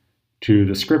listened to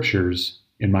the scriptures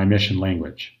in my mission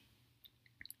language.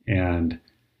 And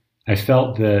I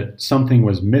felt that something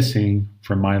was missing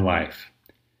from my life.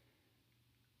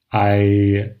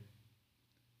 I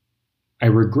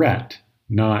regret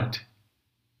not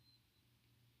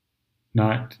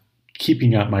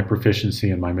keeping up my proficiency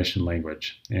in my mission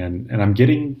language. And I'm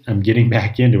getting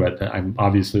back into it. I'm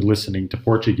obviously listening to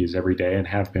Portuguese every day, and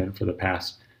have been for the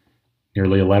past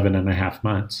nearly 11 and a half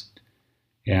months.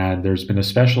 And there's been a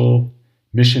special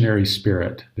missionary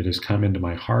spirit that has come into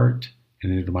my heart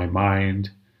and into my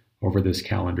mind over this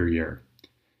calendar year.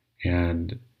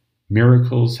 And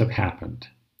miracles have happened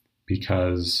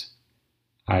because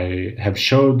I have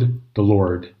showed the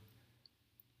Lord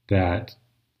that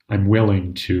I'm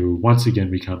willing to once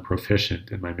again become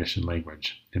proficient in my mission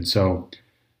language. And so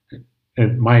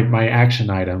my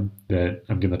action item that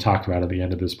I'm going to talk about at the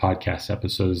end of this podcast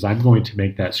episode is I'm going to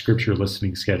make that scripture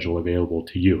listening schedule available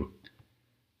to you.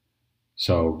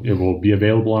 So it will be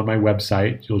available on my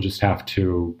website. You'll just have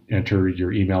to enter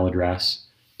your email address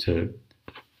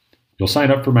you'll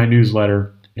sign up for my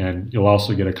newsletter, and you'll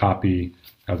also get a copy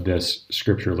of this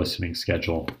scripture listening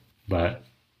schedule. But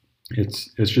it's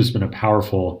just been a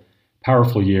powerful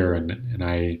year, and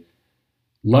I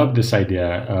love this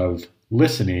idea of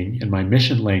listening in my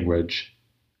mission language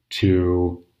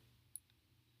to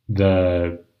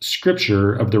the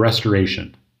scripture of the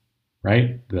restoration,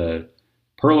 right? The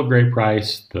Pearl of Great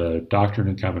Price, the Doctrine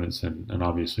and Covenants, and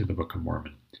obviously the Book of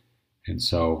Mormon. And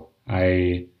so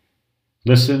I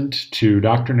listened to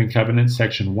Doctrine and Covenants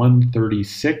section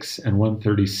 136 and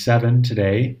 137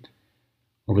 today.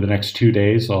 Over the next 2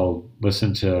 days, I'll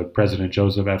listen to President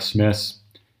Joseph F. Smith's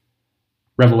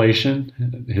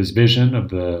revelation, his vision of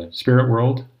the spirit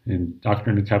world in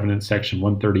Doctrine and Covenants section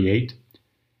 138,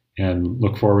 and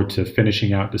look forward to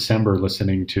finishing out December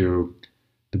listening to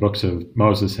the books of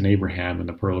Moses and Abraham and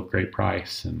the Pearl of Great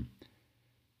Price. And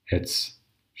it's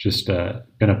just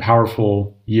been a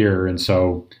powerful year. And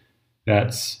so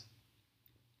that's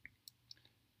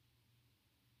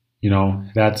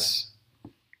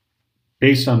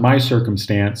based on my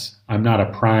circumstance. I'm not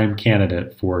a prime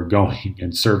candidate for going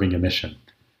and serving a mission.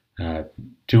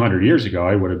 200 years ago,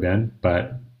 I would have been,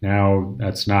 but now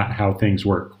that's not how things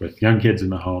work with young kids in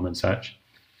the home and such.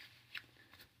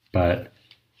 But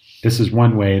this is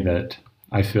one way that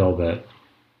I feel that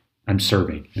I'm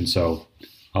serving. And so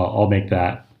I'll make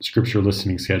that scripture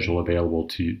listening schedule available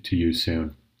to you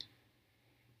soon.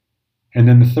 And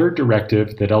then the third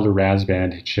directive that Elder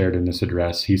Rasband had shared in this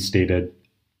address, he stated,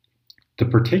 "The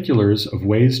particulars of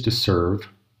ways to serve,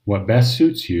 what best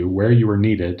suits you, where you are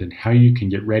needed, and how you can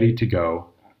get ready to go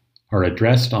are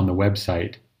addressed on the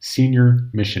website Senior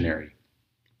Missionary."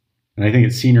 And I think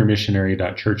it's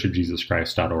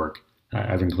seniormissionary.churchofjesuschrist.org.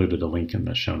 I've included a link in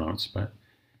the show notes, but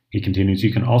he continues,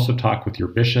 "You can also talk with your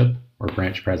bishop or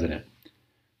branch president."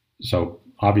 So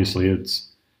obviously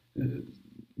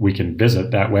we can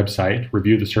visit that website,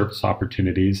 review the service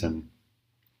opportunities, and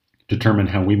determine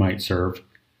how we might serve.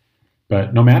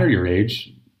 But no matter your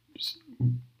age,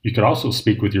 you could also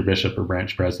speak with your bishop or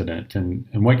branch president. And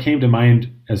what came to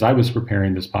mind as I was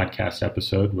preparing this podcast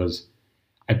episode was,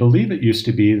 I believe it used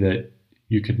to be that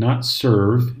you could not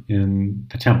serve in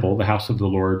the temple, the house of the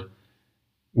Lord,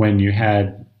 when you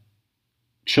had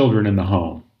children in the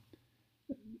home.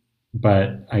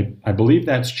 but I believe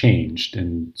that's changed.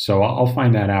 And so I'll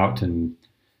find that out and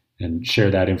share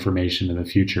that information in the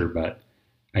future. But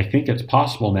I think it's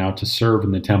possible now to serve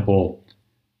in the temple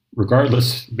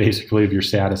regardless basically of your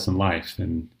status in life.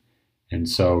 And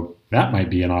so that might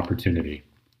be an opportunity,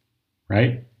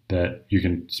 right? That you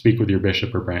can speak with your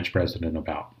bishop or branch president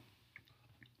about.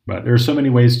 But there are so many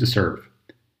ways to serve.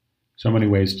 So many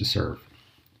ways to serve.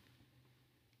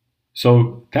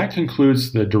 So that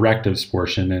concludes the directives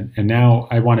portion. And now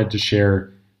I wanted to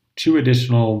share two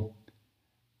additional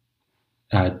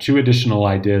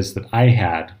ideas that I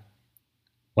had.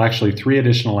 Well, actually, three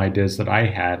additional ideas that I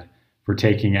had for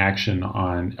taking action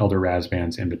on Elder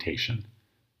Razban's invitation.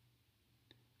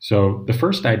 So the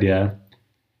first idea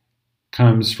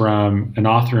comes from an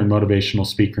author and motivational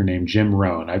speaker named Jim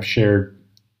Rohn. I've shared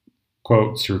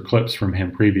quotes or clips from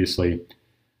him previously.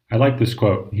 I like this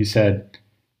quote. He said,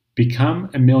 "Become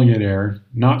a millionaire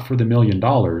not for the $1 million,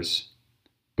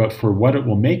 but for what it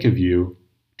will make of you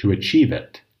to achieve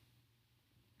it."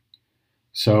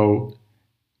 So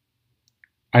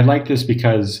I like this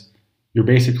because you're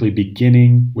basically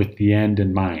beginning with the end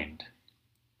in mind.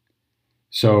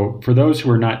 So for those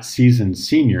who are not seasoned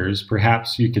seniors,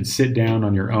 perhaps you could sit down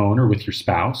on your own or with your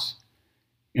spouse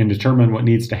and determine what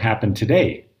needs to happen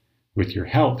today with your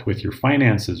health, with your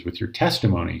finances, with your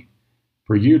testimony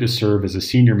for you to serve as a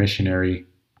senior missionary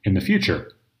in the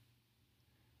future.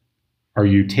 Are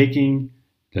you taking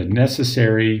the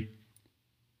necessary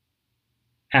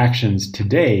actions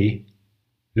today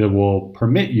that will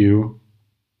permit you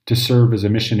to serve as a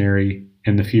missionary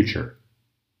in the future?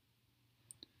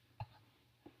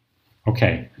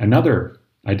 Okay, another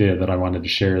idea that I wanted to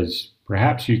share is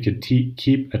perhaps you could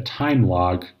keep a time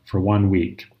log for 1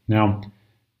 week. Now,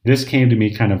 this came to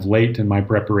me kind of late in my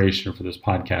preparation for this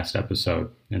podcast episode,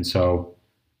 and so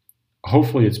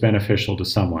hopefully it's beneficial to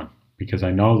someone because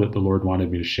I know that the Lord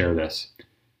wanted me to share this.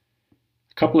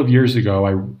 A couple of years ago,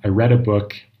 I read a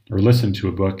book or listened to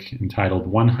a book entitled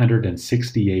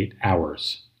 168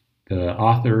 Hours. The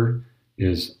author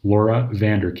is Laura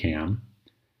Vanderkam,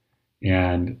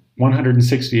 and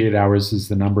 168 hours is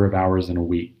the number of hours in a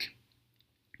week.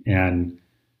 And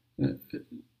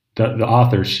the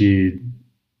author, she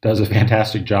does a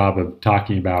fantastic job of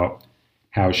talking about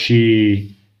how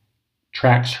she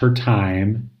tracks her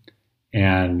time.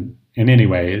 And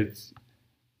anyway, it's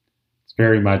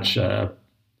very much a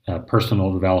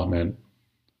personal development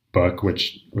book,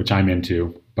 which I'm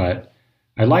into. But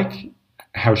I like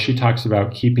how she talks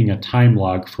about keeping a time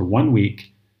log for 1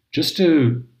 week just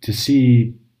to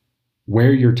see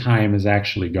where your time is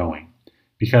actually going.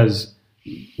 Because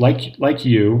like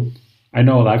you, I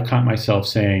know that I've caught myself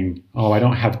saying, oh, I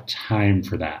don't have time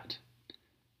for that.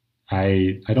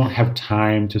 I don't have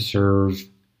time to serve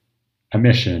a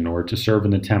mission or to serve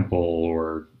in the temple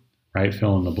or, right,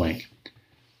 fill in the blank.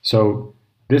 So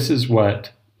this is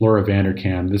what Laura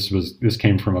Vanderkam, this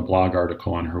came from a blog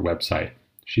article on her website.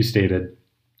 She stated,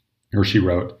 or she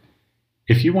wrote,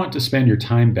 "If you want to spend your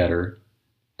time better,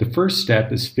 the first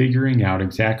step is figuring out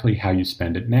exactly how you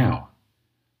spend it now.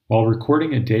 While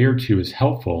recording a day or two is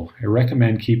helpful, I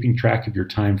recommend keeping track of your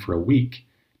time for a week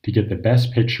to get the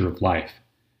best picture of life.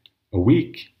 A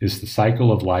week is the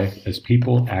cycle of life as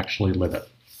people actually live it."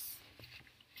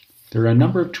 There are a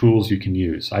number of tools you can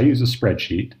use. I use a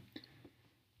spreadsheet.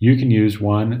 You can use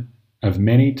one of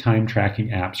many time tracking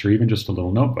apps or even just a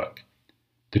little notebook.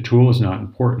 The tool is not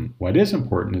important. What is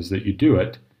important is that you do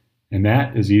it, and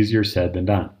that is easier said than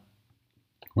done.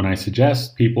 When I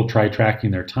suggest people try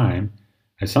tracking their time,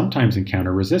 I sometimes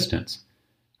encounter resistance.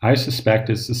 I suspect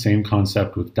it's the same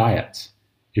concept with diets.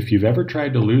 If you've ever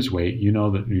tried to lose weight, you know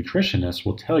that nutritionists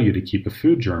will tell you to keep a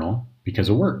food journal because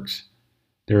it works.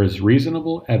 There is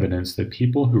reasonable evidence that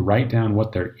people who write down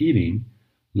what they're eating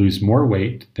lose more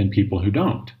weight than people who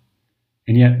don't.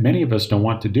 And yet many of us don't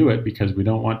want to do it because we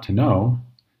don't want to know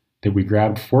that we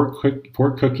grabbed four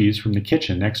cookies from the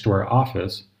kitchen next to our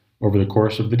office over the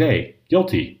course of the day.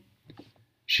 Guilty.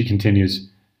 She continues,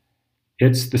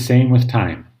 "It's the same with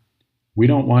time. We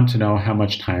don't want to know how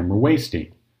much time we're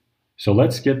wasting. So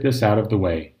let's get this out of the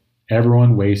way.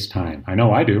 Everyone wastes time. I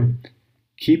know I do.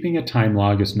 Keeping a time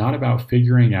log is not about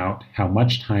figuring out how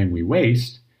much time we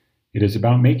waste. It is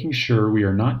about making sure we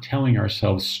are not telling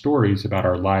ourselves stories about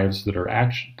our lives that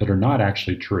are not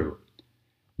actually true.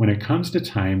 When it comes to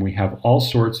time, we have all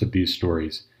sorts of these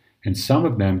stories, and some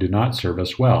of them do not serve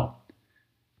us well.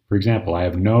 For example, I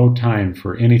have no time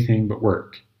for anything but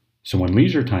work. So when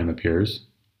leisure time appears,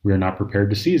 we are not prepared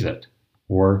to seize it.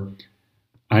 Or,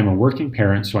 I'm a working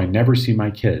parent, so I never see my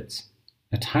kids.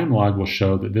 A time log will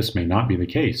show that this may not be the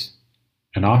case,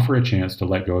 and offer a chance to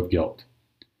let go of guilt.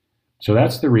 So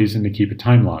that's the reason to keep a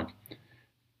time log.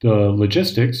 The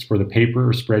logistics for the paper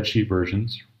or spreadsheet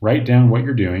versions, write down what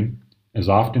you're doing as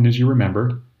often as you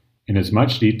remember in as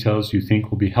much detail as you think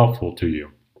will be helpful to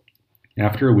you.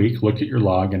 After a week, look at your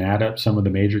log and add up some of the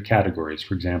major categories,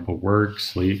 for example, work,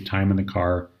 sleep, time in the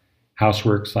car,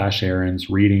 housework/errands,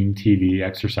 reading, TV,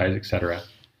 exercise, etc.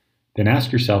 Then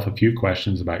ask yourself a few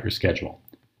questions about your schedule.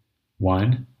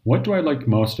 1. What do I like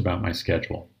most about my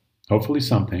schedule? Hopefully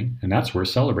something, and that's worth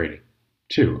celebrating.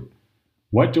 2.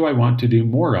 What do I want to do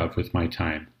more of with my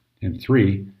time? And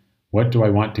 3. What do I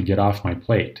want to get off my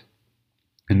plate?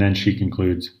 And then she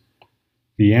concludes,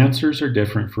 the answers are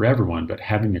different for everyone, but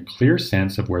having a clear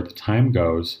sense of where the time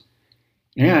goes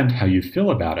and how you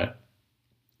feel about it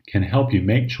can help you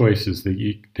make choices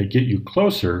that get you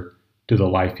closer to the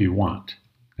life you want.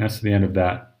 That's the end of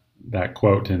that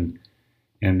quote, and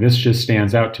this just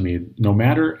stands out to me. No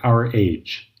matter our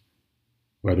age,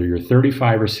 whether you're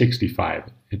 35 or 65,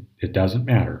 it doesn't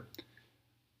matter.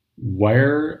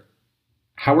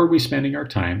 How are we spending our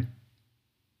time?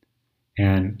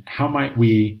 And how might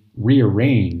we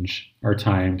rearrange our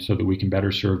time so that we can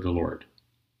better serve the Lord?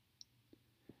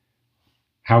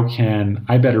 How can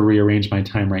I better rearrange my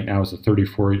time right now as a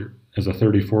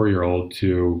 34-year-old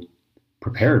to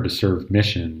prepare to serve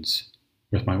missions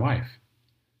with my wife?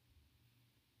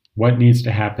 What needs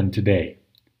to happen today?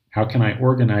 How can I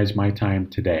organize my time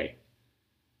today?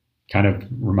 Kind of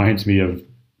reminds me of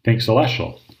Think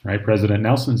Celestial, right? President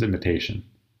Nelson's invitation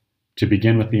to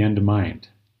begin with the end in mind,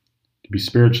 to be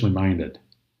spiritually minded.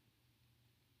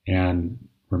 And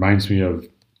reminds me of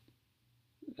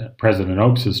President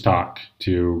Oakes' talk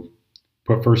to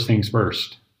put first things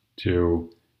first, to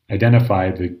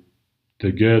identify the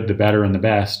good, the better, and the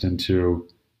best, and to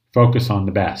focus on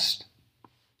the best,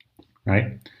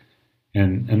 right?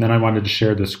 And then I wanted to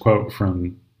share this quote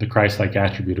from the Christ-like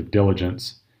attribute of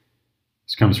diligence.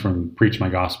 This comes from Preach My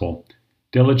Gospel.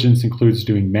 Diligence includes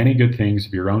doing many good things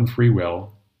of your own free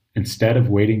will instead of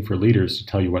waiting for leaders to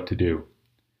tell you what to do.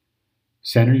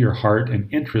 Center your heart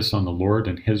and interests on the Lord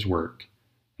and His work.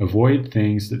 Avoid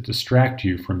things that distract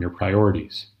you from your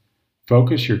priorities.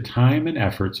 Focus your time and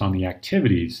efforts on the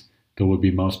activities that will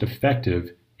be most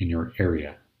effective in your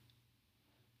area.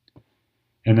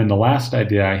 And then the last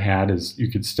idea I had is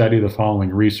you could study the following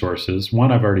resources.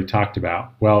 One I've already talked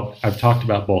about. Well, I've talked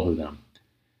about both of them.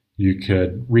 You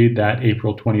could read that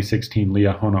April 2016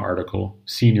 Leah Hona article,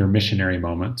 Senior Missionary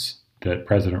Moments, that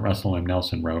President Russell M.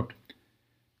 Nelson wrote.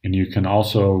 And you can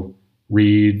also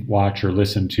read, watch, or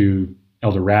listen to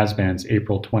Elder Rasband's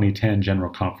April 2010 General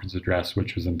Conference address,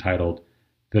 which was entitled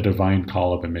The Divine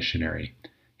Call of a Missionary.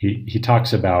 He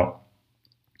talks about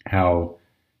how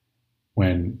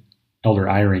when Elder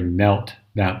Eyring knelt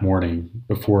that morning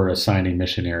before assigning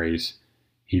missionaries,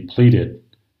 he pleaded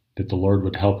that the Lord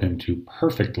would help him to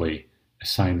perfectly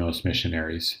assign those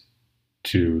missionaries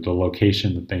to the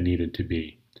location that they needed to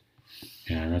be.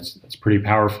 And that's pretty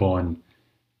powerful,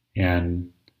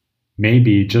 and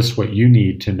maybe just what you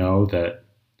need to know that,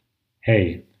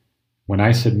 hey, when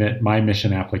I submit my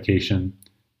mission application,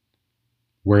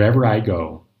 wherever I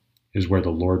go is where the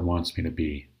Lord wants me to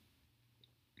be.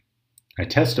 I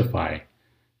testify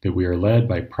that we are led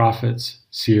by prophets,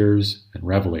 seers, and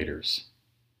revelators,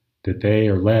 that they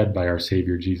are led by our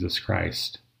Savior Jesus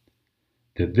Christ,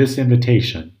 that this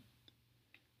invitation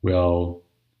will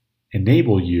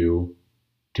enable you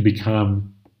to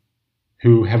become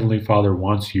who Heavenly Father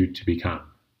wants you to become.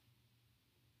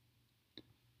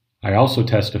 I also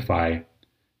testify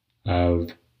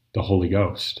of the Holy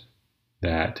Ghost,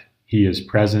 that He is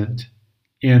present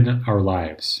in our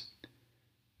lives,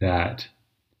 that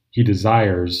He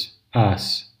desires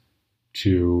us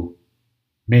to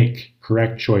make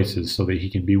correct choices so that He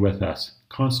can be with us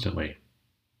constantly.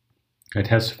 I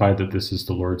testify that this is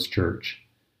the Lord's church,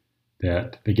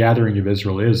 that the gathering of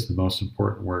Israel is the most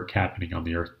important work happening on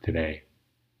the earth today,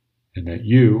 and that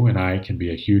you and I can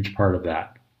be a huge part of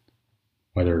that,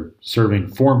 whether serving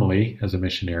formally as a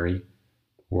missionary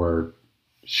or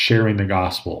sharing the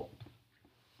gospel.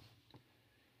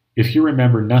 If you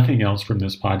remember nothing else from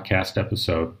this podcast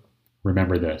episode,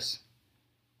 remember this.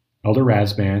 Elder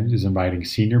Rasband is inviting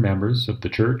senior members of the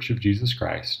Church of Jesus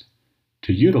Christ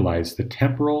to utilize the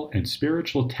temporal and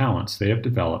spiritual talents they have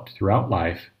developed throughout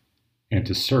life and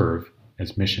to serve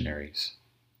as missionaries.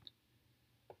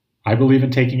 I believe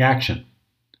in taking action.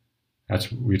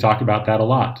 We talk about that a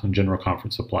lot in General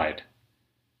Conference Applied,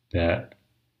 that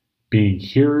being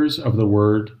hearers of the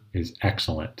word is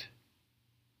excellent,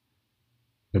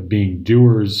 but being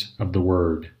doers of the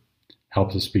word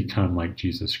helps us become like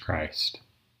Jesus Christ.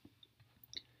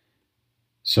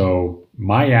 So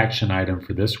my action item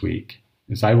for this week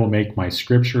is I will make my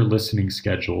scripture listening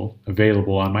schedule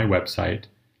available on my website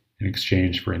in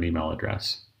exchange for an email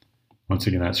address. Once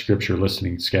again, that scripture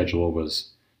listening schedule was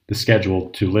the schedule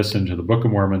to listen to the Book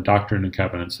of Mormon, Doctrine and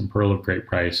Covenants, and Pearl of Great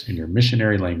Price in your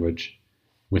missionary language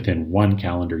within 1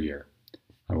 calendar year.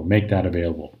 I will make that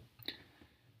available.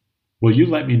 Will you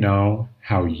let me know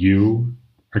how you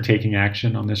are taking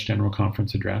action on this General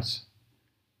Conference address?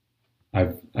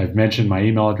 I've mentioned my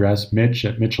email address,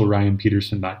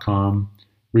 mitch@mitchellryanpeterson.com.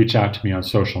 Reach out to me on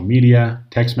social media,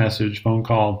 text message, phone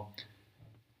call.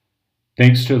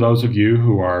 Thanks to those of you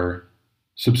who are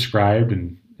subscribed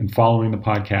and following the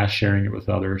podcast, sharing it with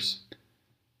others.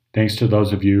 Thanks to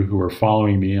those of you who are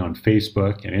following me on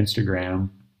Facebook and Instagram.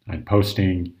 I'm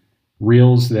posting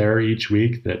reels there each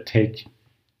week that take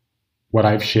what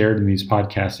I've shared in these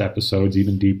podcast episodes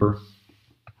even deeper.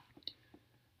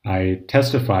 I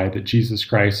testify that Jesus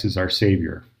Christ is our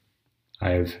Savior.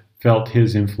 I've felt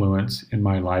his influence in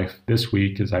my life this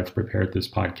week as I've prepared this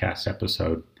podcast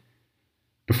episode.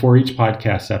 Before each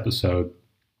podcast episode,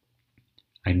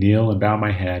 I kneel and bow my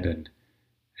head and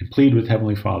plead with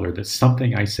Heavenly Father that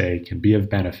something I say can be of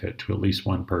benefit to at least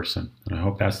one person. And I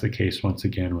hope that's the case once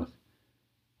again with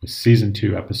Season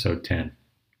 2, Episode 10. I'm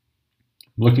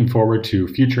looking forward to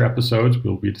future episodes.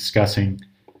 We'll be discussing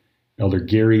Elder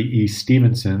Gary E.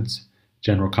 Stevenson's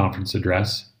General Conference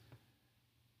address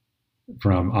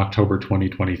from October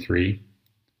 2023.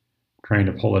 Trying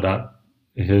to pull it up.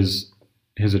 His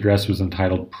address was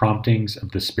entitled Promptings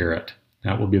of the Spirit.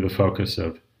 That will be the focus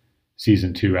of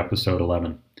Season 2, Episode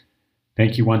 11.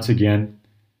 Thank you once again.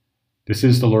 This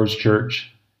is the Lord's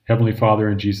Church. Heavenly Father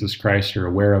and Jesus Christ are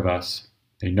aware of us.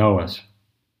 They know us.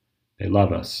 They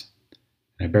love us.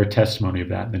 And I bear testimony of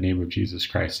that in the name of Jesus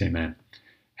Christ. Amen.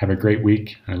 Have a great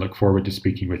week. I look forward to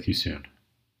speaking with you soon.